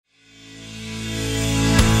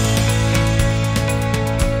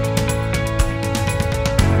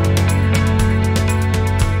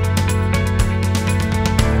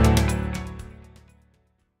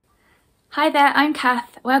Hi there, I'm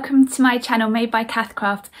Cath. Welcome to my channel Made by Cath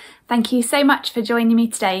Craft. Thank you so much for joining me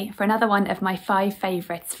today for another one of my 5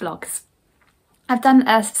 favourites vlogs. I've done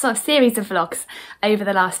a sort of series of vlogs over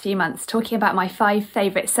the last few months talking about my 5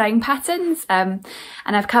 favourite sewing patterns, and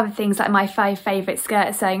I've covered things like my 5 favourite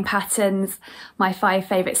skirt sewing patterns, my 5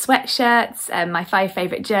 favourite sweatshirts, my 5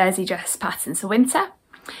 favourite jersey dress patterns for winter.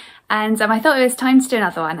 And I thought it was time to do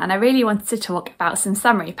another one, and I really wanted to talk about some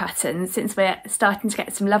summery patterns since we're starting to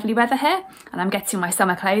get some lovely weather here and I'm getting my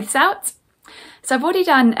summer clothes out. So I've already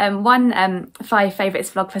done one 5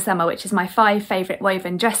 favourites vlog for summer, which is my 5 favourite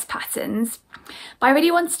woven dress patterns. But I really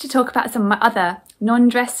wanted to talk about some of my other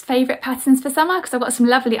non-dress favourite patterns for summer because I've got some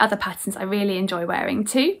lovely other patterns I really enjoy wearing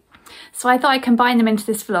too. So I thought I'd combine them into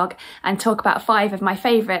this vlog and talk about 5 of my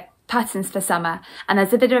favourite patterns for summer, and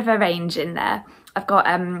there's a bit of a range in there. I've got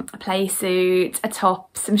a play suit, a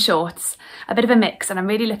top, some shorts, a bit of a mix, and I'm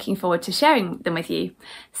really looking forward to sharing them with you.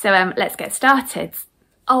 So let's get started.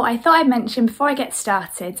 Oh, I thought I'd mention before I get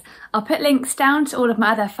started, I'll put links down to all of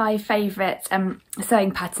my other 5 favourite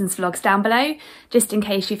sewing patterns vlogs down below, just in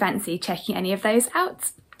case you fancy checking any of those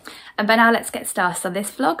out. But now let's get started on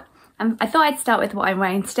this vlog. I thought I'd start with what I'm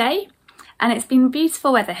wearing today. And it's been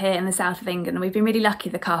beautiful weather here in the south of England. We've been really lucky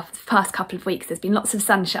the past couple of weeks. There's been lots of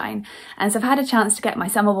sunshine. And so I've had a chance to get my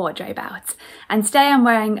summer wardrobe out. And today I'm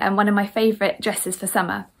wearing one of my favourite dresses for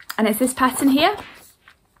summer. And it's this pattern here.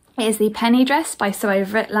 It is the Penny dress by Sew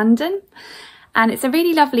Over It London. And it's a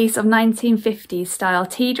really lovely sort of 1950s style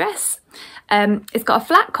tea dress. It's got a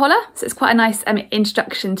flat collar, so it's quite a nice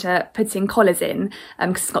introduction to putting collars in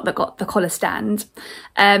because it's got the collar stand.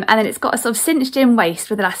 And then it's got a sort of cinched in waist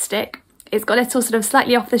with elastic. It's got a little sort of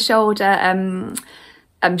slightly off the shoulder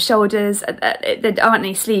shoulders. There aren't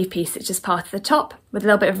any sleeve piece, it's just part of the top with a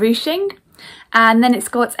little bit of ruching. And then it's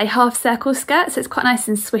got a half circle skirt, so it's quite nice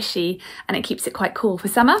and swishy and it keeps it quite cool for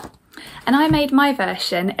summer. And I made my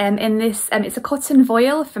version in this, it's a cotton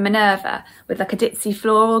voile from Minerva with like a ditzy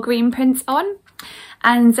floral green print on.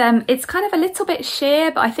 And it's kind of a little bit sheer,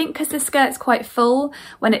 but I think because the skirt's quite full,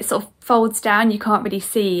 when it sort of folds down, you can't really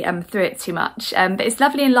see through it too much. But it's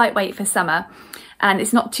lovely and lightweight for summer, and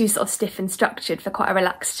it's not too sort of stiff and structured for quite a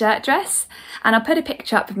relaxed shirt dress. And I'll put a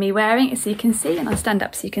picture up of me wearing it so you can see, and I'll stand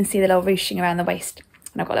up so you can see the little ruching around the waist.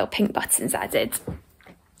 And I've got little pink buttons added.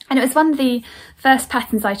 And it was one of the first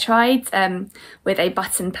patterns I tried with a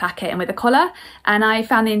button placket and with a collar, and I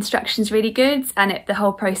found the instructions really good and the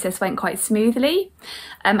whole process went quite smoothly.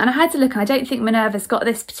 And I had to look, and I don't think Minerva's got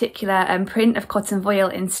this particular print of cotton voile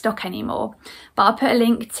in stock anymore, but I'll put a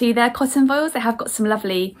link to their cotton voiles. They have got some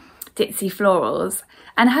lovely ditzy florals.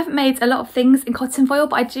 And I haven't made a lot of things in cotton voile,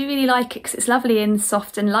 but I do really like it because it's lovely and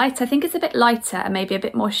soft and light. I think it's a bit lighter and maybe a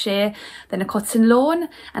bit more sheer than a cotton lawn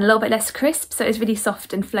and a little bit less crisp, so it's really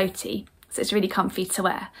soft and floaty. So it's really comfy to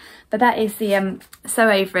wear. But that is the Sew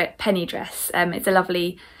Over It Penny dress. It's a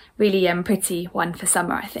lovely, really pretty one for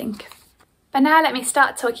summer, I think. But now let me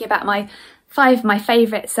start talking about my 5 of my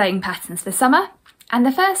favourite sewing patterns for summer. And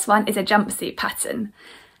the first one is a jumpsuit pattern.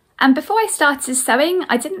 And before I started sewing,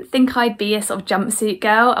 I didn't think I'd be a sort of jumpsuit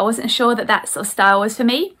girl. I wasn't sure that that sort of style was for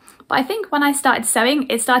me. But I think when I started sewing,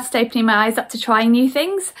 it started opening my eyes up to trying new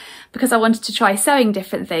things because I wanted to try sewing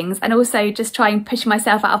different things and also just trying pushing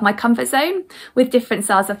myself out of my comfort zone with different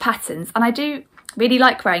styles of patterns. And I do really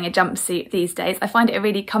like wearing a jumpsuit these days. I find it a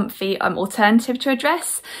really comfy alternative to a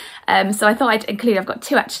dress. So I thought I'd include, I've got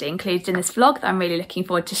 2 actually included in this vlog that I'm really looking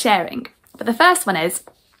forward to sharing. But the first one is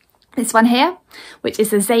this one here, which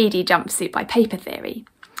is the Zadie jumpsuit by Paper Theory.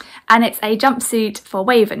 And it's a jumpsuit for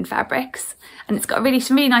woven fabrics, and it's got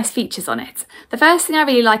some really nice features on it. The first thing I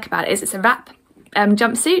really like about it is it's a wrap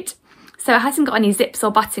jumpsuit, so it hasn't got any zips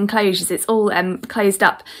or button closures. It's all closed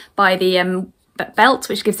up by the belt,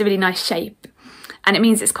 which gives a really nice shape. And it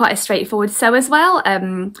means it's quite a straightforward sew as well,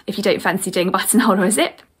 if you don't fancy doing a buttonhole or a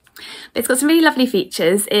zip. But it's got some really lovely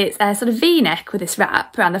features. It's a sort of V-neck with this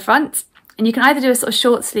wrap around the front. And you can either do a sort of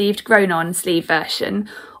short-sleeved, grown-on sleeve version,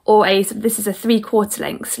 or this is a 3/4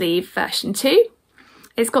 length sleeve version too.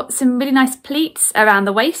 It's got some really nice pleats around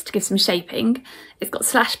the waist to give some shaping. It's got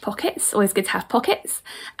slash pockets, always good to have pockets.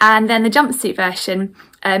 And then the jumpsuit version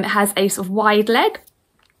has a sort of wide leg,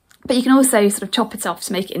 but you can also sort of chop it off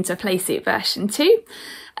to make it into a playsuit version too,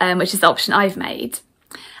 which is the option I've made.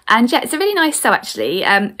 And yeah, it's a really nice sew actually.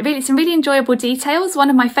 Some really enjoyable details. One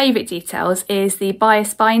of my favourite details is the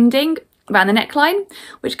bias binding around the neckline,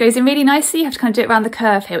 which goes in really nicely. You have to kind of do it around the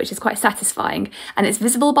curve here, which is quite satisfying, and it's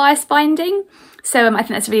visible bias binding, so I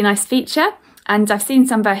think that's a really nice feature. And I've seen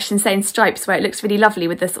some versions say in stripes where it looks really lovely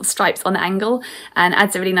with the sort of stripes on the angle and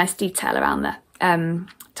adds a really nice detail around the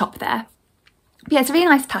top there. But yeah, it's a really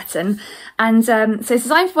nice pattern, and so it's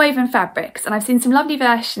designed for woven fabrics, and I've seen some lovely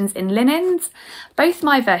versions in linens. Both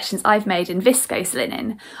my versions I've made in viscose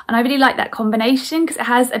linen, and I really like that combination because it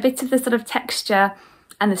has a bit of the sort of texture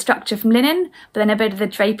and the structure from linen, but then a bit of the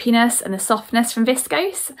drapiness and the softness from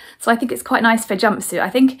viscose. So I think it's quite nice for a jumpsuit. I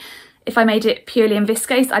think if I made it purely in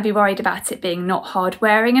viscose, I'd be worried about it being not hard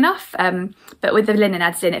wearing enough, but with the linen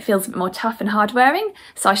added in, it feels a bit more tough and hard wearing.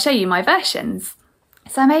 So I'll show you my versions.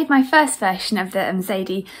 So I made my first version of the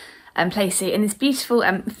Zadie playsuit in this beautiful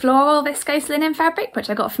floral viscose linen fabric, which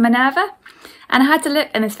I got from Minerva. And I had to look,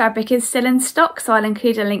 and this fabric is still in stock, so I'll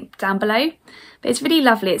include a link down below. But it's really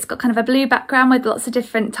lovely. It's got kind of a blue background with lots of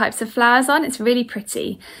different types of flowers on. It's really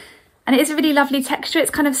pretty. And it is a really lovely texture. It's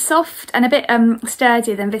kind of soft and a bit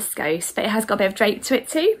sturdier than viscose, but it has got a bit of drape to it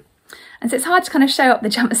too. And so it's hard to kind of show up the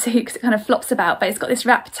jumpsuit because it kind of flops about, but it's got this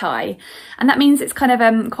wrap tie. And that means it's kind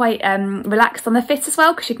of quite relaxed on the fit as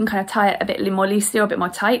well, because you can kind of tie it a bit more loosely or a bit more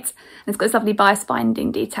tight. And it's got this lovely bias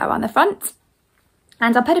binding detail around the front.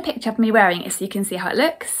 And I'll put a picture of me wearing it so you can see how it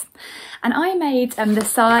looks. And I made the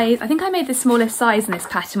size, I think I made the smallest size in this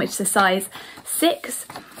pattern, which is a size 6.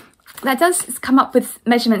 That does come up with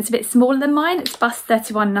measurements a bit smaller than mine. It's bust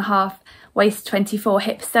 31.5, waist 24,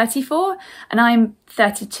 hips 34, and I'm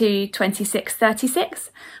 32, 26, 36.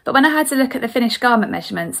 But when I had to look at the finished garment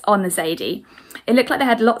measurements on the Zadie, it looked like they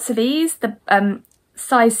had lots of these. The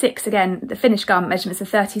size 6, again, the finished garment measurements are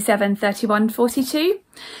 37, 31, 42.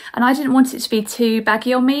 And I didn't want it to be too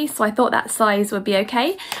baggy on me, so I thought that size would be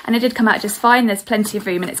okay. And it did come out just fine. There's plenty of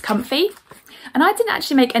room and it's comfy. And I didn't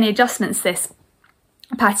actually make any adjustments to this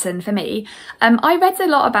pattern for me. I read a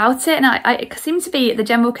lot about it, and it seemed to be the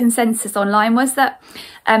general consensus online was that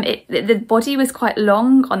the body was quite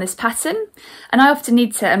long on this pattern, and I often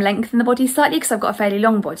need to lengthen the body slightly because I've got a fairly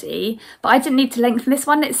long body, but I didn't need to lengthen this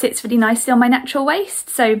one. It sits really nicely on my natural waist,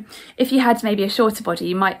 so if you had maybe a shorter body,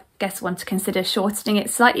 you might want to consider shortening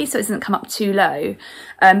it slightly so it doesn't come up too low,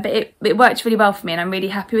 but it worked really well for me, and I'm really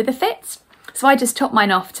happy with the fit. So I just topped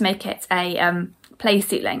mine off to make it a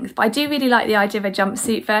playsuit length, but I do really like the idea of a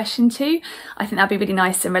jumpsuit version too. I think that'd be really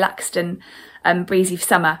nice and relaxed and breezy for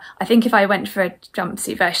summer. I think if I went for a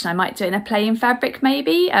jumpsuit version, I might do it in a plain fabric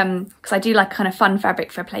maybe, because I do like a kind of fun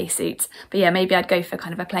fabric for a playsuit. But yeah, maybe I'd go for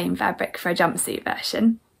kind of a plain fabric for a jumpsuit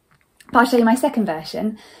version. But I'll show you my second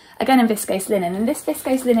version, again in viscose linen, and this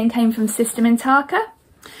viscose linen came from System in Tarka,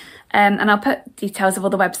 and I'll put details of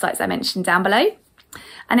all the websites I mentioned down below.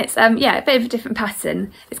 And it's yeah, a bit of a different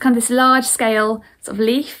pattern. It's kind of this large scale sort of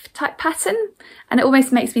leaf type pattern, and it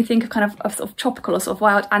almost makes me think of kind of sort of tropical or sort of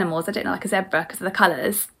wild animals. I don't know, like a zebra because of the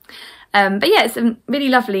colours. But yeah, it's really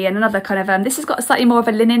lovely, and another kind of this has got a slightly more of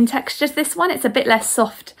a linen texture to this one. It's a bit less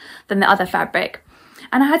soft than the other fabric.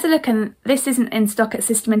 And I had to look, and this isn't in stock at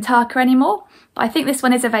System in Tarka anymore, but I think this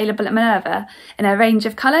one is available at Minerva in a range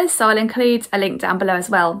of colours, so I'll include a link down below as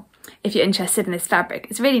well if you're interested in this fabric.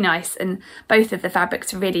 It's really nice, and both of the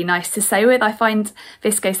fabrics are really nice to sew with. I find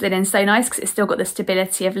viscose linen so nice because it's still got the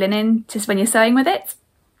stability of linen just when you're sewing with it.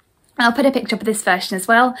 And I'll put a picture up of this version as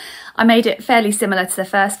well. I made it fairly similar to the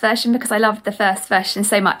first version because I loved the first version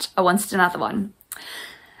so much I wanted another one.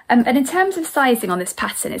 And in terms of sizing on this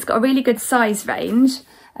pattern, it's got a really good size range.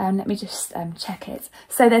 Let me just check it.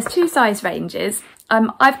 So there's 2 size ranges.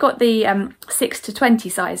 I've got the 6 to 20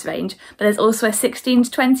 size range, but there's also a 16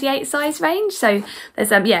 to 28 size range. So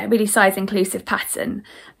there's yeah, a really size inclusive pattern.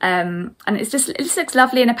 And it just looks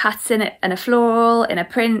lovely in a pattern and a floral, in a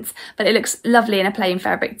print, but it looks lovely in a plain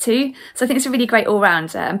fabric too. So I think it's a really great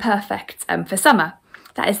all-rounder and perfect for summer.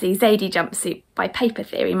 That is the Zadie jumpsuit by Paper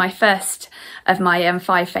Theory, my first of my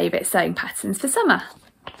 5 favourite sewing patterns for summer.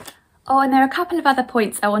 Oh, and there are a couple of other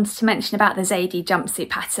points I wanted to mention about the Zadie jumpsuit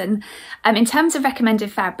pattern. In terms of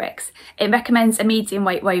recommended fabrics, it recommends a medium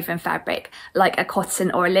weight woven fabric like a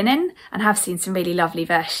cotton or a linen, and have seen some really lovely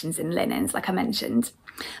versions in linens like I mentioned.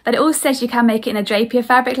 But it also says you can make it in a drapier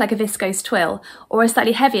fabric like a viscose twill, or a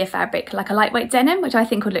slightly heavier fabric like a lightweight denim, which I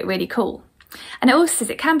think would look really cool. And it also says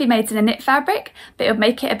it can be made in a knit fabric, but it would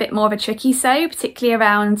make it a bit more of a tricky sew, particularly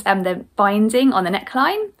around the binding on the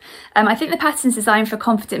neckline. I think the pattern's designed for a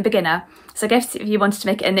confident beginner, so I guess if you wanted to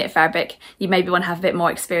make it a knit fabric, you maybe want to have a bit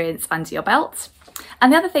more experience under your belt.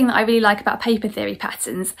 And the other thing that I really like about Paper Theory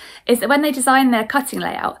patterns is that when they design their cutting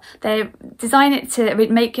layout, they design it to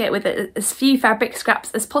make it with as few fabric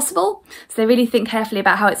scraps as possible. So they really think carefully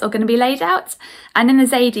about how it's all going to be laid out. And in the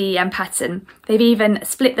Zadie pattern, they've even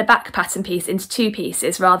split the back pattern piece into 2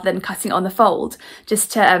 pieces rather than cutting it on the fold,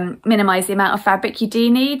 just to minimise the amount of fabric you do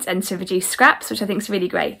need and to reduce scraps, which I think is really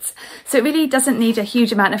great. So it really doesn't need a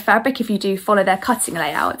huge amount of fabric if you do follow their cutting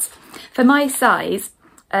layout. For my size,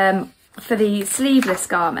 for the sleeveless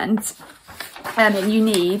garment, you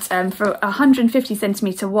need, for a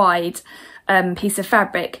 150cm wide piece of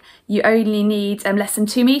fabric, you only need less than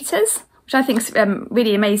 2 meters, which I think is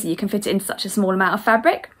really amazing. You can fit it into such a small amount of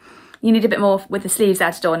fabric. You need a bit more with the sleeves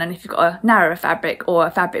added on, and if you've got a narrower fabric or a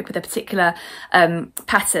fabric with a particular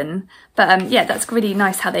pattern. But yeah, that's really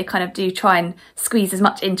nice how they kind of do try and squeeze as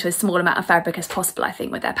much into a small amount of fabric as possible, I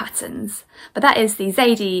think, with their patterns. But that is the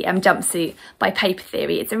Zadie jumpsuit by Paper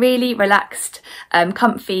Theory. It's a really relaxed,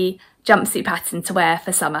 comfy jumpsuit pattern to wear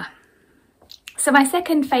for summer. So my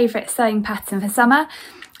second favourite sewing pattern for summer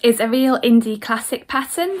is a real indie classic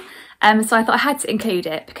pattern. So I thought I had to include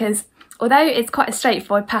it because although it's quite a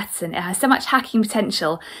straightforward pattern, it has so much hacking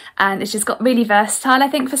potential and it's just got really versatile, I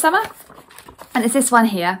think, for summer. And it's this one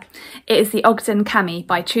here. It is the Ogden Cami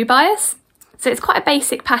by True Bias. So it's quite a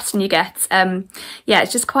basic pattern you get. Yeah,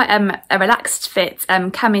 it's just quite a relaxed fit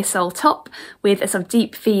camisole top with a sort of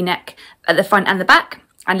deep V-neck at the front and the back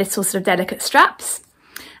and little sort of delicate straps.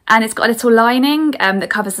 And it's got a little lining that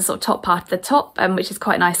covers the sort of top part of the top, which is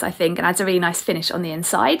quite nice, I think, and adds a really nice finish on the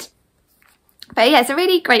inside. But yeah, it's a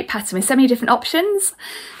really great pattern with so many different options.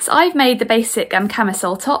 So I've made the basic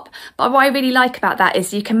camisole top, but what I really like about that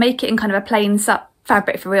is you can make it in kind of a plain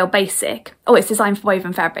fabric for real basic. Oh, it's designed for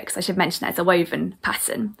woven fabrics. I should mention that it's a woven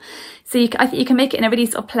pattern. So I think you can make it in a really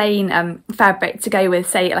sort of plain fabric to go with,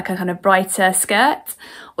 say, like a kind of brighter skirt,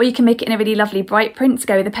 or you can make it in a really lovely bright print to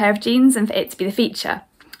go with a pair of jeans and for it to be the feature.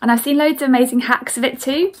 And I've seen loads of amazing hacks of it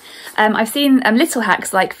too. I've seen little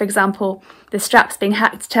hacks, like, for example, the straps being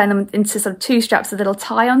hacked to turn them into sort of 2 straps with a little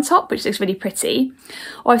tie on top, which looks really pretty.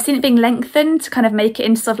 Or I've seen it being lengthened to kind of make it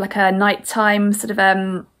into sort of like a nighttime sort of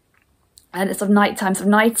nighttime sort of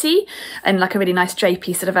nightie, and like a really nice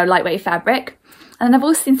drapey sort of a lightweight fabric. And then I've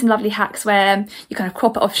also seen some lovely hacks where you kind of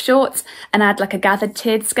crop it off short and add like a gathered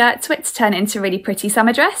tiered skirt to it to turn it into a really pretty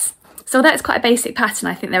summer dress. So although it's quite a basic pattern,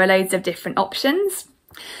 I think there are loads of different options.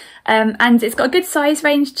 And it's got a good size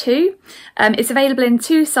range too. It's available in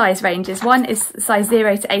 2 size ranges. One is size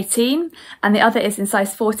 0 to 18 and the other is in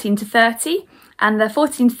size 14 to 30. And the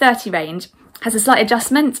 14 to 30 range has a slight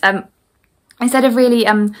adjustment. Instead of really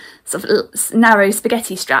sort of narrow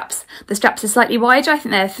spaghetti straps, the straps are slightly wider. I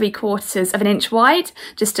think they're 3/4 of an inch wide,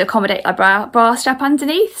 just to accommodate a bra strap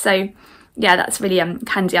underneath. So yeah, that's really a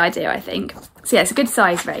handy idea, I think. So yeah, it's a good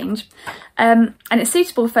size range. And it's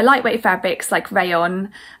suitable for lightweight fabrics like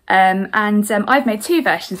rayon. I've made 2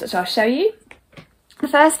 versions, which I'll show you. The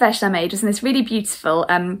first version I made was in this really beautiful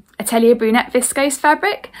Atelier Brunette viscose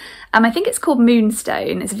fabric. I think it's called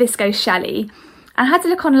Moonstone. It's viscose chalet. And I had to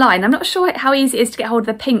look online. I'm not sure how easy it is to get hold of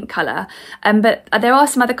the pink colour, but there are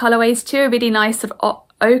some other colourways too. A really nice sort of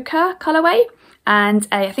ochre colourway, and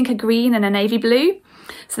I think a green and a navy blue.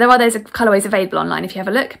 So there are those colourways available online if you have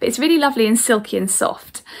a look, but it's really lovely and silky and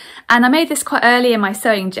soft. And I made this quite early in my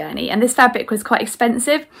sewing journey, and this fabric was quite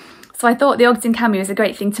expensive. So I thought the Ogden Cami was a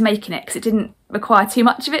great thing to make in it because it didn't require too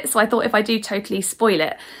much of it. So I thought if I do totally spoil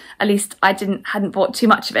it, at least I hadn't bought too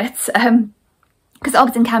much of it. Because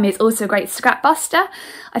Ogden Cami is also a great scrap buster.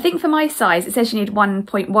 I think for my size, it says you need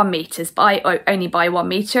 1.1 metres, but I only buy 1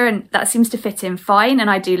 metre, and that seems to fit in fine, and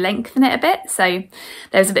I do lengthen it a bit, so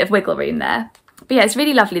there's a bit of wiggle room there. But yeah, it's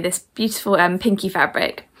really lovely, this beautiful pinky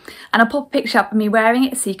fabric. And I'll pop a picture up of me wearing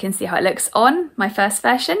it so you can see how it looks on, my first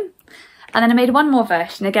version. And then I made one more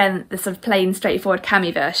version, again, the sort of plain, straightforward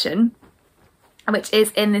cami version, which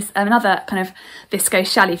is in this another kind of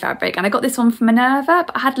viscose chalet fabric. And I got this one from Minerva,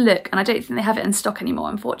 but I had a look and I don't think they have it in stock anymore,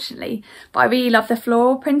 unfortunately. But I really love the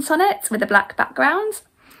floral print on it with a black background.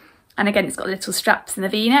 And again, it's got little straps in the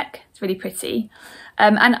V-neck. It's really pretty.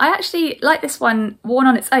 And I actually like this one worn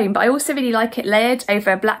on its own, but I also really like it layered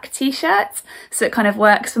over a black t-shirt, so it kind of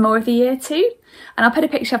works for more of the year too. And I'll put a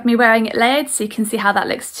picture of me wearing it layered so you can see how that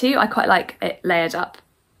looks too. I quite like it layered up.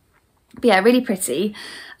 But yeah, really pretty.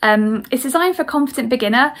 It's designed for a confident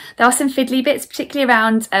beginner. There are some fiddly bits, particularly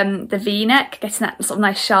around the V-neck, getting that sort of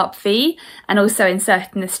nice sharp V, and also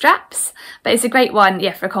inserting the straps. But it's a great one,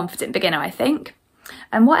 yeah, for a confident beginner, I think.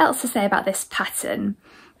 And what else to say about this pattern?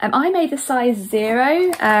 I made the size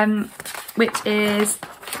 0, which is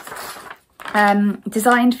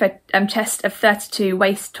designed for chest of 32,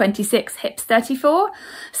 waist 26, hips 34.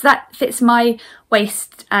 So that fits my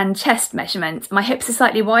waist and chest measurement. My hips are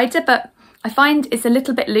slightly wider, but I find it's a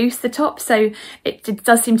little bit loose, the top, so it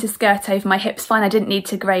does seem to skirt over my hips fine. I didn't need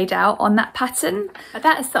to grade out on that pattern. But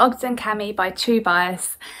that is the Ogden Cami by True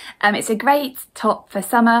Bias. It's a great top for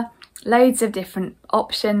summer. Loads of different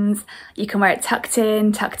options. You can wear it tucked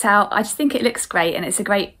in, tucked out. I just think it looks great, and it's a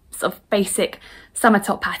great sort of basic summer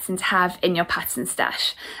top pattern to have in your pattern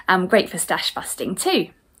stash. Great for stash busting too.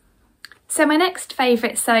 So my next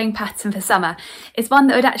favourite sewing pattern for summer is one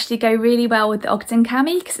that would actually go really well with the Ogden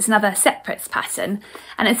cami because it's another separates pattern,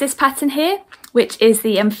 and it's this pattern here, which is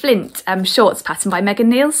the Flint shorts pattern by Megan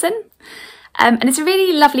Nielsen. And it's a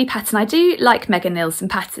really lovely pattern. I do like Megan Nielsen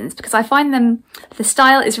patterns because I find the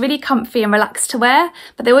style is really comfy and relaxed to wear,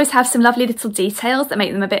 but they always have some lovely little details that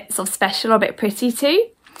make them a bit sort of special or a bit pretty too.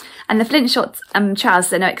 And the Flint shorts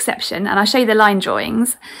trousers are no exception, and I'll show you the line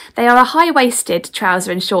drawings. They are a high-waisted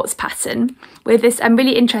trouser and shorts pattern with this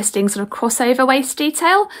really interesting sort of crossover waist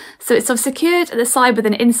detail. So it's sort of secured at the side with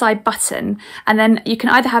an inside button, and then you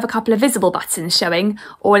can either have a couple of visible buttons showing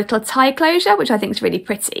or a little tie closure, which I think is really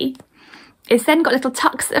pretty. It's then got little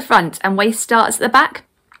tucks at the front and waist darts at the back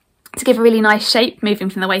to give a really nice shape moving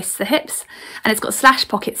from the waist to the hips, and it's got slash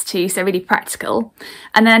pockets too, so really practical.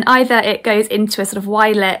 And then either it goes into a sort of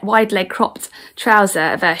wide leg cropped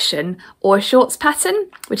trouser version or a shorts pattern,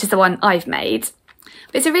 which is the one I've made.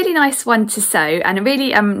 But it's a really nice one to sew and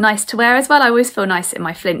really nice to wear as well. I always feel nice in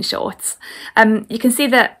my Flint shorts. You can see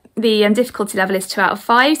that the difficulty level is 2 out of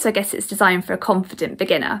 5, so I guess it's designed for a confident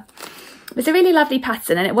beginner. It's a really lovely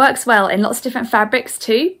pattern and it works well in lots of different fabrics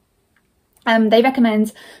too. They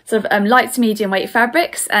recommend sort of light to medium weight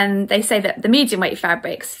fabrics, and they say that the medium weight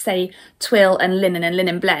fabrics, say twill and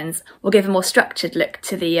linen blends, will give a more structured look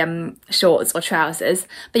to the shorts or trousers.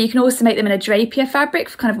 But you can also make them in a drapier fabric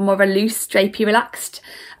for kind of more of a loose, drapey, relaxed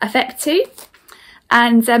effect too.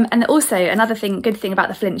 And also another good thing about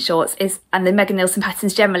the Flint shorts is, and the Megan Nielsen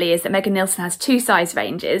patterns generally, is that Megan Nielsen has 2 size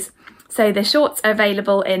ranges. So the shorts are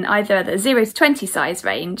available in either the 0 to 20 size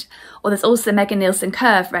range, or there's also the Megan Nielsen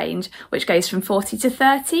curve range, which goes from 14 to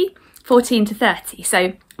 30.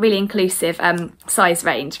 So really inclusive size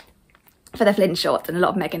range for the Flint shorts and a lot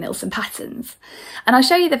of Megan Nielsen patterns. And I'll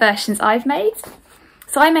show you the versions I've made.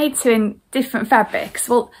 So I made 2 in different fabrics.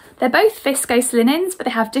 Well, they're both viscose linens, but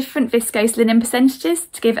they have different viscose linen percentages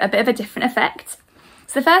to give a bit of a different effect.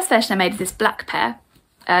 So the first version I made is this black pair.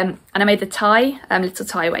 And I made the tie, little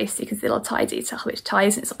tie waist, so you can see the little tie detail which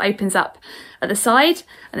ties, and it sort of opens up at the side,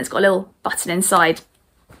 and it's got a little button inside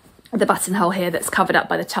the buttonhole here that's covered up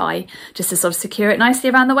by the tie, just to sort of secure it nicely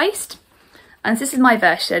around the waist. And so this is my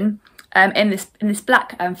version in this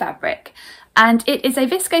black fabric, and it is a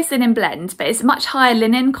viscose linen blend, but it's much higher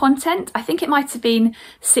linen content. I think it might have been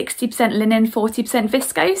 60% linen, 40%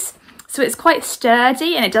 viscose. So it's quite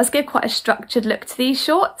sturdy, and it does give quite a structured look to these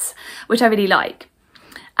shorts, which I really like.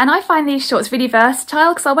 And I find these shorts really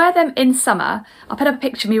versatile because I'll wear them in summer. I'll put up a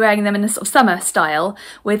picture of me wearing them in a sort of summer style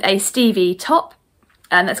with a Stevie top,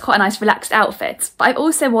 and that's quite a nice relaxed outfit. But I've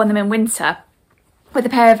also worn them in winter with a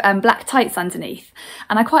pair of black tights underneath,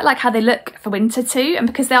 and I quite like how they look for winter too, and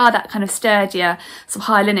because they are that kind of sturdier sort of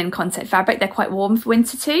high linen content fabric, they're quite warm for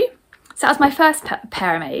winter too. So that was my first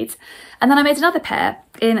pair I made, and then I made another pair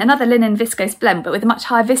in another linen viscose blend but with a much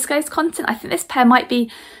higher viscose content. I think this pair might be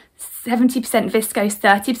 70% viscose,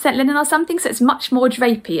 30% linen or something, so it's much more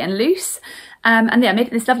drapey and loose. And yeah, I made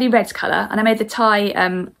it this lovely red colour, and I made the tie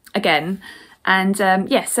again. And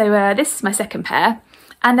yeah, so this is my second pair,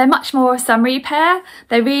 and they're much more summery pair.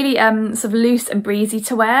 They're really sort of loose and breezy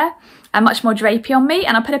to wear, and much more drapey on me,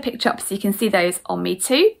 and I'll put a picture up so you can see those on me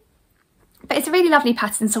too. But it's a really lovely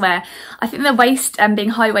pattern to wear. I think the waist, being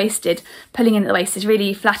high-waisted, pulling in at the waist is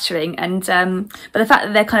really flattering, and but the fact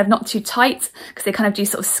that they're kind of not too tight, because they kind of do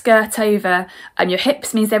sort of skirt over your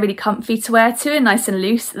hips, means they're really comfy to wear too, and nice and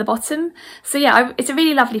loose at the bottom. So yeah, it's a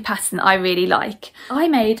really lovely pattern that I really like. I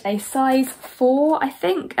made a size 4, I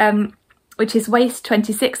think, which is waist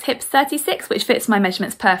 26, hips 36, which fits my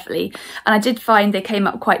measurements perfectly. And I did find they came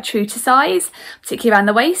up quite true to size, particularly around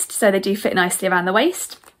the waist, so they do fit nicely around the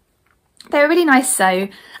waist. They're really nice sew.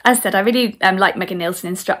 As I said, I really like Megan Nielsen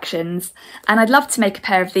instructions, and I'd love to make a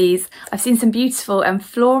pair of these. I've seen some beautiful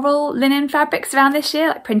floral linen fabrics around this year,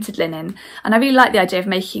 like printed linen, and I really like the idea of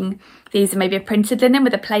making these in maybe a printed linen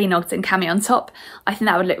with a plain Ogden cami on top. I think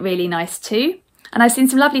that would look really nice too. And I've seen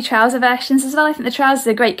some lovely trouser versions as well. I think the trousers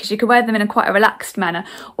are great because you could wear them in quite a relaxed manner,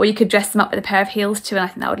 or you could dress them up with a pair of heels too, and I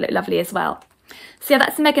think that would look lovely as well. So yeah,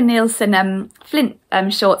 that's the Megan Nielsen Flint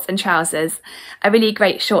shorts and trousers, a really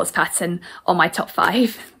great shorts pattern on my top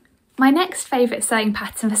 5. My next favourite sewing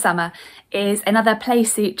pattern for summer is another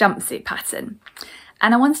playsuit jumpsuit pattern.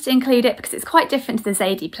 And I wanted to include it because it's quite different to the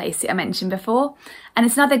Zadie playsuit I mentioned before, and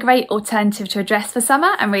it's another great alternative to a dress for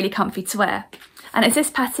summer and really comfy to wear. And it's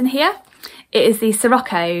this pattern here. It is the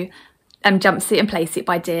Sirocco jumpsuit and playsuit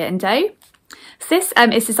by Deer & Doe. So this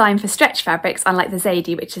is designed for stretch fabrics, unlike the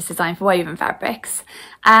Zadie, which is designed for woven fabrics.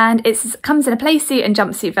 And it comes in a playsuit and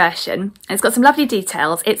jumpsuit version. And it's got some lovely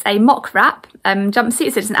details. It's a mock wrap jumpsuit, so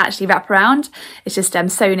it doesn't actually wrap around. It's just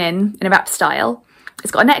sewn in a wrap style.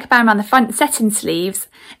 It's got a neckband around the front, set in sleeves.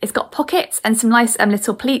 It's got pockets and some nice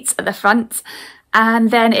little pleats at the front.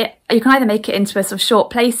 And then you can either make it into a sort of short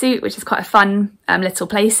play suit, which is quite a fun little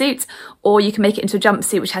play suit, or you can make it into a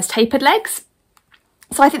jumpsuit which has tapered legs.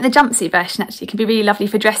 So I think the jumpsuit version actually can be really lovely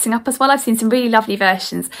for dressing up as well. I've seen some really lovely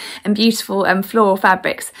versions and beautiful floral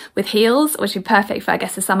fabrics with heels, which would be perfect for, I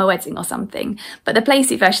guess, a summer wedding or something. But the play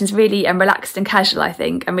suit version is really relaxed and casual, I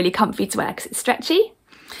think, and really comfy to wear because it's stretchy.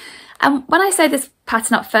 And when I sewed this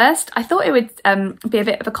pattern up first, I thought it would be a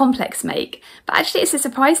bit of a complex make, but actually it's a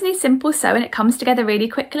surprisingly simple sew and it comes together really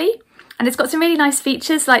quickly. And it's got some really nice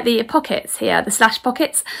features, like the pockets here, the slash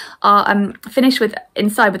pockets are finished with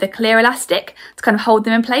inside with a clear elastic to kind of hold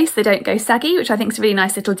them in place. They don't go saggy, which I think is a really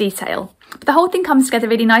nice little detail. But the whole thing comes together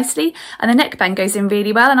really nicely and the neckband goes in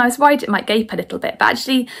really well. And I was worried it might gape a little bit, but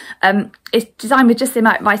actually it's designed with just the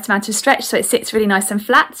right amount of stretch, so it sits really nice and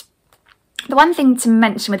flat. The one thing to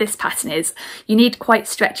mention with this pattern is you need quite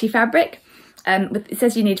stretchy fabric. It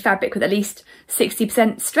says you need fabric with at least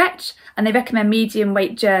 60% stretch, and they recommend medium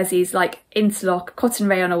weight jerseys like interlock, cotton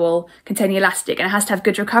rayon or wool containing elastic, and it has to have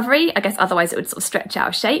good recovery. I guess otherwise it would sort of stretch out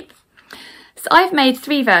of shape. So I've made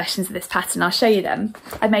 3 versions of this pattern. I'll show you them.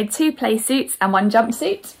 I've made 2 play suits and 1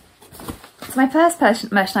 jumpsuit. So my first version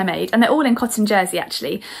I made, and they're all in cotton jersey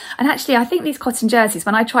actually, and actually I think these cotton jerseys,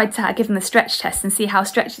 when I tried to give them the stretch test and see how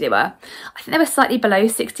stretchy they were, I think they were slightly below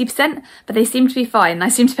 60%, but they seemed to be fine and I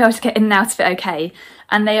seemed to be able to get in and out of it okay.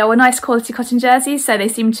 And they are nice quality cotton jerseys, so they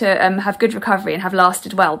seem to have good recovery and have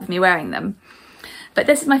lasted well with me wearing them. But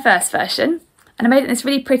this is my first version, and I made it in this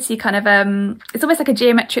really pretty kind of, it's almost like a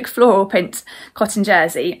geometric floral print cotton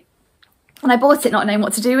jersey. And I bought it not knowing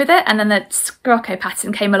what to do with it, and then the Scirocco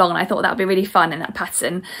pattern came along and I thought that would be really fun in that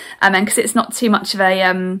pattern. And because it's not too much of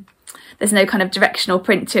a, there's no kind of directional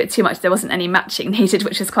print to it too much, there wasn't any matching needed,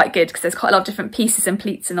 which was quite good because there's quite a lot of different pieces and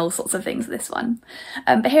pleats and all sorts of things with this one.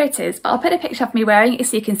 But here it is. But I'll put a picture of me wearing it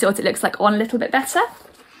so you can see what it looks like on a little bit better.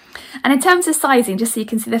 And in terms of sizing, just so you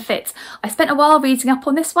can see the fit, I spent a while reading up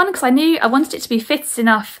on this one because I knew I wanted it to be fitted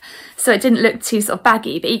enough so it didn't look too sort of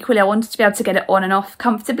baggy, but equally I wanted to be able to get it on and off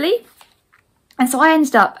comfortably. And so I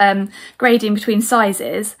ended up grading between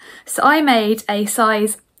sizes. So I made a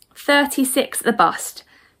size 36 at the bust,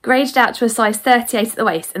 graded out to a size 38 at the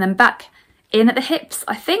waist, and then back in at the hips,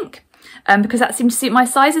 I think, because that seemed to suit my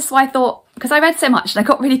sizes. So I thought, because I read so much and I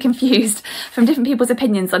got really confused from different people's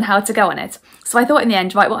opinions on how to go on it. So I thought in the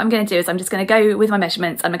end, right, what I'm going to do is I'm just going to go with my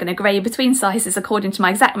measurements and I'm going to grade between sizes according to my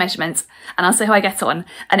exact measurements, and I'll see how I get on.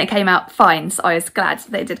 And it came out fine, so I was glad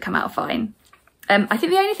that it did come out fine. I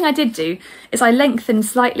think the only thing I did do is I lengthened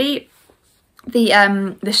slightly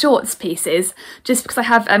the shorts pieces, just because I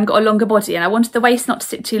have got a longer body and I wanted the waist not to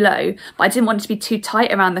sit too low, but I didn't want it to be too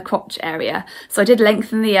tight around the crotch area. So I did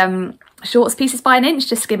lengthen the shorts pieces by 1 inch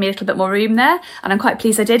just to give me a little bit more room there, and I'm quite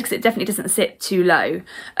pleased I did because it definitely doesn't sit too low.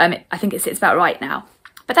 I think it sits about right now.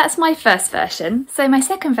 But that's my first version. So my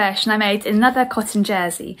second version I made in another cotton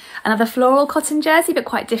jersey, another floral cotton jersey, but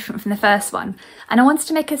quite different from the first one. And I wanted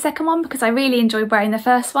to make a second one because I really enjoyed wearing the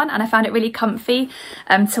first one and I found it really comfy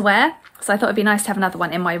to wear. So I thought it'd be nice to have another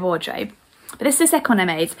one in my wardrobe. But this is the second one I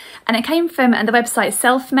made, and it came from the website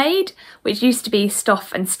Self-Made, which used to be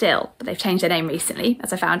Stoff and Still, but they've changed their name recently,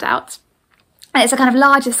 as I found out. And it's a kind of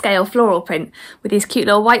larger scale floral print with these cute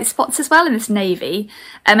little white spots as well in this navy.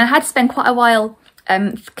 And I had to spend quite a while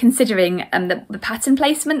considering the pattern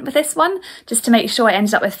placement with this one, just to make sure I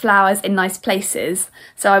ended up with flowers in nice places.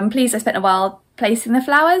 So I'm pleased I spent a while placing the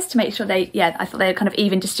flowers to make sure I thought they were kind of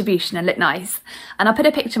even distribution and looked nice. And I'll put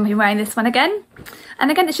a picture of me wearing this one again. And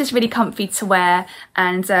again, it's just really comfy to wear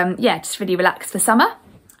and just really relaxed for summer.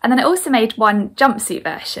 And then I also made one jumpsuit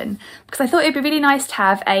version because I thought it'd be really nice to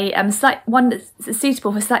have a one that's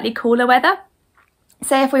suitable for slightly cooler weather.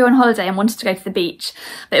 Say if we were on holiday and wanted to go to the beach,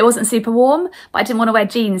 but it wasn't super warm, but I didn't want to wear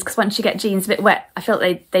jeans because once you get jeans a bit wet, I feel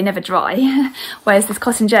like they never dry. Whereas this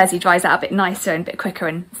cotton jersey dries out a bit nicer and a bit quicker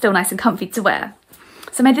and still nice and comfy to wear.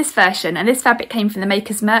 So I made this version, and this fabric came from the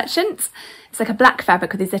Maker's Merchant. It's like a black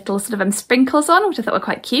fabric with these little sort of sprinkles on, which I thought were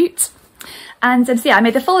quite cute. And so yeah, I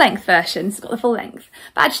made the full length version, so it's got the full length.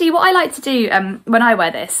 But actually what I like to do when I wear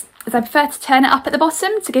this is I prefer to turn it up at the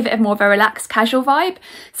bottom to give it a more of a relaxed, casual vibe.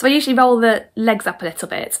 So I usually roll the legs up a little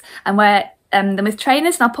bit and wear them with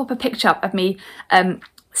trainers, and I'll pop a picture up of me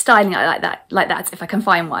styling it like that if I can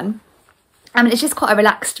find one. It's just quite a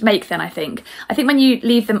relaxed make then, I think. I think when you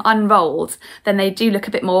leave them unrolled, then they do look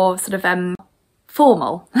a bit more sort of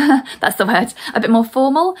formal. That's the word. A bit more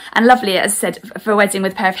formal and lovely, as I said, for a wedding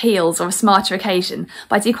with a pair of heels or a smarter occasion.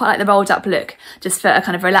 But I do quite like the rolled up look just for a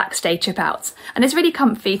kind of relaxed day trip out. And it's really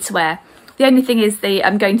comfy to wear. The only thing is the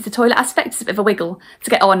going to the toilet aspect is a bit of a wiggle to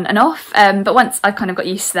get on and off, but once I've kind of got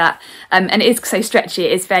used to that, and it is so stretchy,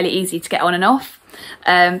 it is fairly easy to get on and off.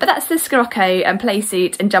 But that's the Scirocco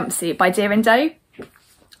playsuit and jumpsuit by Deer and Doe.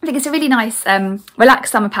 I think it's a really nice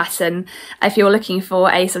relaxed summer pattern if you're looking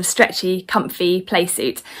for a sort of stretchy, comfy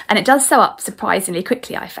playsuit, and it does sew up surprisingly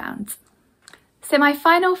quickly, I found. So my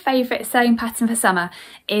final favourite sewing pattern for summer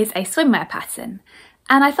is a swimwear pattern,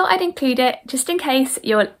 and I thought I'd include it just in case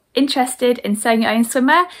you're interested in sewing your own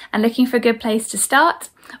swimwear and looking for a good place to start,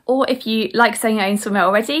 or if you like sewing your own swimwear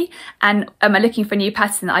already and are looking for a new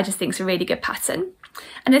pattern that I just think is a really good pattern.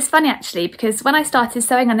 And it's funny actually, because when I started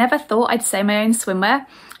sewing I never thought I'd sew my own swimwear.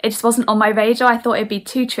 It just wasn't on my radar. I thought it'd be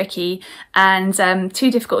too tricky and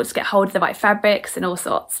too difficult to get hold of the right fabrics and all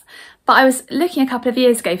sorts. But I was looking a couple of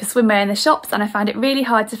years ago for swimwear in the shops, and I found it really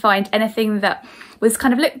hard to find anything that was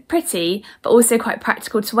kind of looked pretty but also quite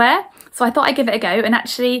practical to wear. So I thought I'd give it a go, and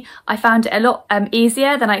actually I found it a lot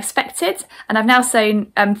easier than I expected, and I've now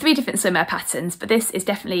sewn 3 different swimwear patterns, but this is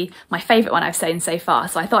definitely my favourite one I've sewn so far,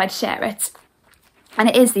 so I thought I'd share it. And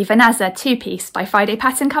it is the Vanazza 2-piece by Friday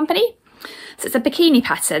Pattern Company. So it's a bikini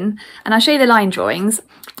pattern, and I'll show you the line drawings.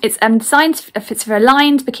 It's designed for a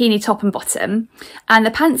lined bikini top and bottom, and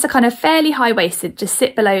the pants are kind of fairly high-waisted, just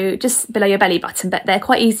below your belly button, but they're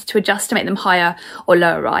quite easy to adjust to make them higher or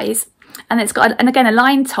lower rise. And it's got, again, a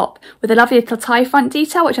lined top with a lovely little tie front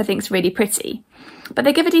detail, which I think is really pretty. But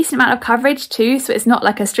they give a decent amount of coverage too, so it's not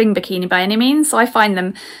like a string bikini by any means. So I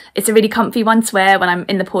find it's a really comfy one to wear when I'm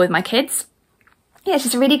in the pool with my kids. Yeah, it's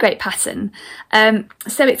just a really great pattern.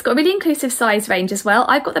 So it's got a really inclusive size range as well.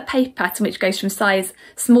 I've got the paper pattern, which goes from size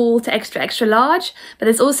small to extra, extra large, but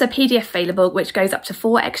there's also a PDF available, which goes up to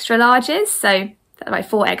 4 extra larges, so that's like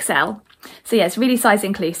 4XL. So yeah, it's really size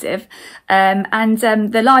inclusive.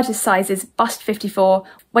 The largest size is bust 54,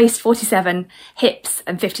 waist 47, hips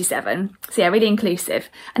and 57. So yeah, really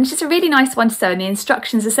inclusive. And it's just a really nice one to sew, and the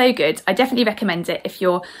instructions are so good. I definitely recommend it if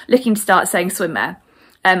you're looking to start sewing swimwear.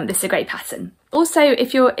 This is a great pattern. Also,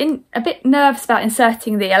 if you're a bit nervous about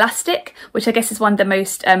inserting the elastic, which I guess is one of the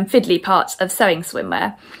most fiddly parts of sewing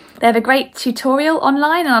swimwear, they have a great tutorial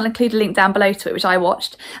online, and I'll include a link down below to it, which I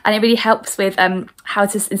watched, and it really helps with how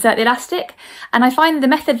to insert the elastic. And I find the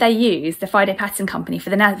method they use, the Friday Pattern Company,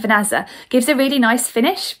 for the Vanazza, gives a really nice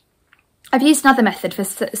finish. I've used another method for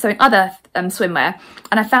sewing other swimwear,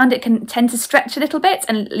 and I found it can tend to stretch a little bit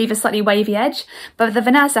and leave a slightly wavy edge, but the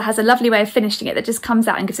Vanazza has a lovely way of finishing it that just comes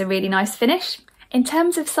out and gives a really nice finish. In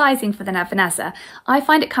terms of sizing for the Vanazza, I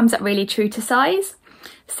find it comes up really true to size.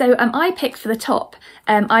 So I picked for the top,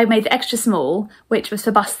 I made the extra small, which was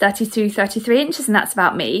for bust 32-33 inches, and that's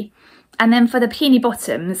about me. And then for the bikini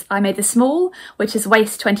bottoms, I made the small, which is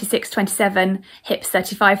waist 26-27, hips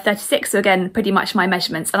 35-36, so again, pretty much my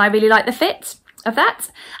measurements. And I really like the fit of that.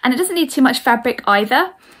 And it doesn't need too much fabric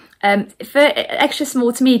either. For extra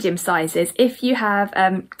small to medium sizes, if you have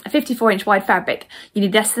a 54-inch wide fabric, you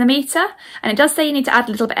need less than a metre. And it does say you need to add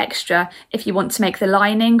a little bit extra if you want to make the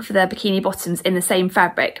lining for the bikini bottoms in the same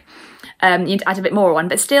fabric. You need to add a bit more on,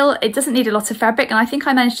 but still it doesn't need a lot of fabric, and I think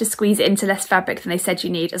I managed to squeeze it into less fabric than they said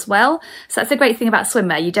you need as well. So that's a great thing about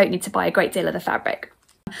swimwear, you don't need to buy a great deal of the fabric.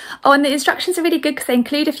 Oh, and the instructions are really good because they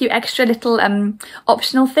include a few extra little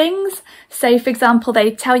optional things. So for example,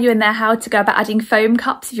 they tell you in there how to go about adding foam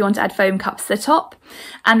cups if you want to add foam cups to the top,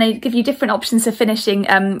 and they give you different options for finishing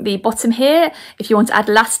the bottom here if you want to add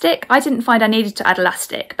elastic. I didn't find I needed to add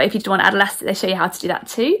elastic, but if you do want to add elastic, they show you how to do that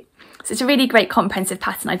too. So it's a really great comprehensive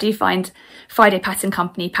pattern. I do find Friday Pattern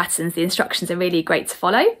Company patterns, the instructions are really great to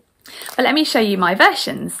follow. But let me show you my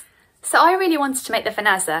versions. So I really wanted to make the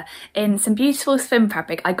Vanazza in some beautiful swim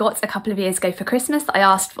fabric I got a couple of years ago for Christmas that I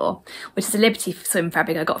asked for, which is a Liberty swim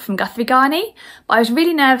fabric I got from Guthrie Garney. But I was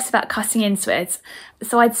really nervous about cutting into it,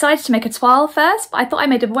 so I decided to make a toile first, but I thought I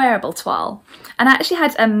made a wearable toile. And I actually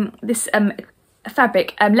had this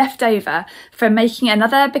fabric left over from making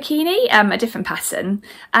another bikini, a different pattern.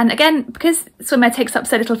 And again, because swimwear takes up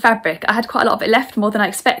so little fabric, I had quite a lot of it left, more than I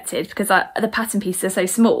expected, because the pattern pieces are so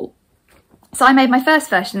small. So I made my first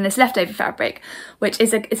version in this leftover fabric, which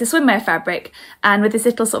is it's a swimwear fabric, and with this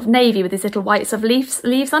little sort of navy with these little white sort of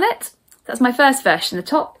leaves on it. That's my first version, the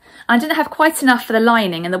top. And I didn't have quite enough for the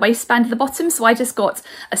lining and the waistband at the bottom, so I just got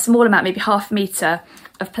a small amount, maybe ½ metre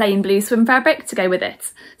of plain blue swim fabric to go with it.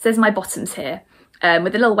 So there's my bottoms here.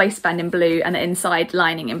 With a little waistband in blue and the inside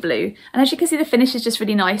lining in blue. And as you can see, the finish is just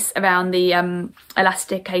really nice around the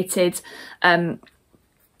elasticated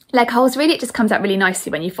leg holes. Really, it just comes out really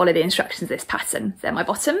nicely when you follow the instructions of this pattern. They're my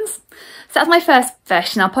bottoms. So that's my first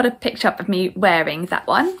version. I'll put a picture up of me wearing that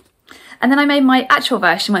one. And then I made my actual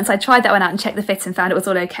version once I tried that one out and checked the fit and found it was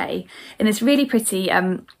all okay, in this really pretty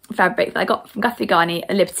fabric that I got from Cath,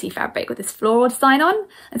 a Liberty fabric with this floral design on.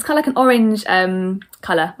 It's kind of like an orange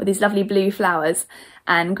colour with these lovely blue flowers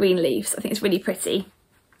and green leaves. I think it's really pretty.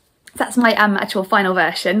 So that's my actual final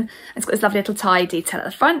version. It's got this lovely little tie detail at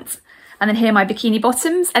the front. And then here are my bikini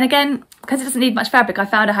bottoms. And again, because it doesn't need much fabric, I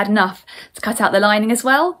found I had enough to cut out the lining as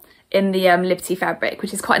well in the Liberty fabric,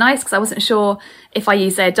 which is quite nice because I wasn't sure if I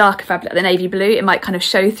use a darker fabric like the navy blue, it might kind of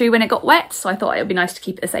show through when it got wet. So I thought it would be nice to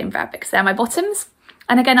keep it the same fabric. So they're my bottoms.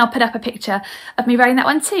 And again, I'll put up a picture of me wearing that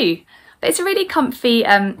one too. But it's a really comfy,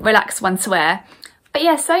 relaxed one to wear. But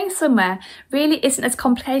yeah, sewing swimwear really isn't as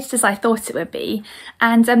complicated as I thought it would be.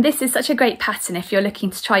 And this is such a great pattern if you're looking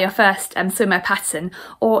to try your first swimwear pattern,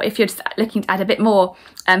 or if you're just looking to add a bit more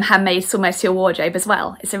handmade swimwear to your wardrobe as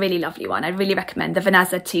well. It's a really lovely one. I really recommend the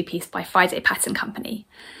Vanazza 2-piece by Friday Pattern Company.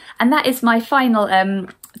 And that is my final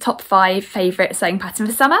top 5 favourite sewing pattern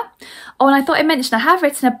for summer. Oh, and I thought I'd mention I have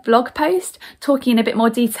written a blog post talking in a bit more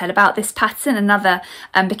detail about this pattern, another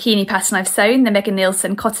bikini pattern I've sewn, the Megan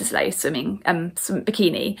Nielsen Cottesloe swimming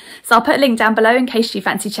bikini. So I'll put a link down below in case you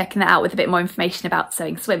fancy checking that out with a bit more information about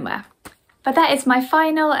sewing swimwear. But that is my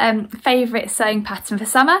final favourite sewing pattern for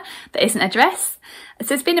summer that isn't a dress.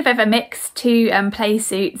 So it's been a bit of a mix, 2 play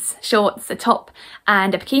suits, shorts, a top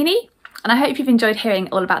and a bikini. And I hope you've enjoyed hearing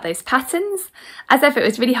all about those patterns. As ever, it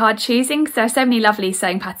was really hard choosing, so there are so many lovely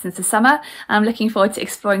sewing patterns for summer, and I'm looking forward to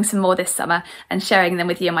exploring some more this summer and sharing them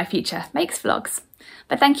with you on my future Makes vlogs.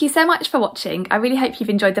 But thank you so much for watching. I really hope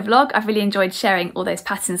you've enjoyed the vlog. I've really enjoyed sharing all those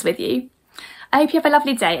patterns with you. I hope you have a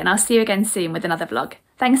lovely day, and I'll see you again soon with another vlog.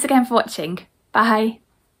 Thanks again for watching. Bye.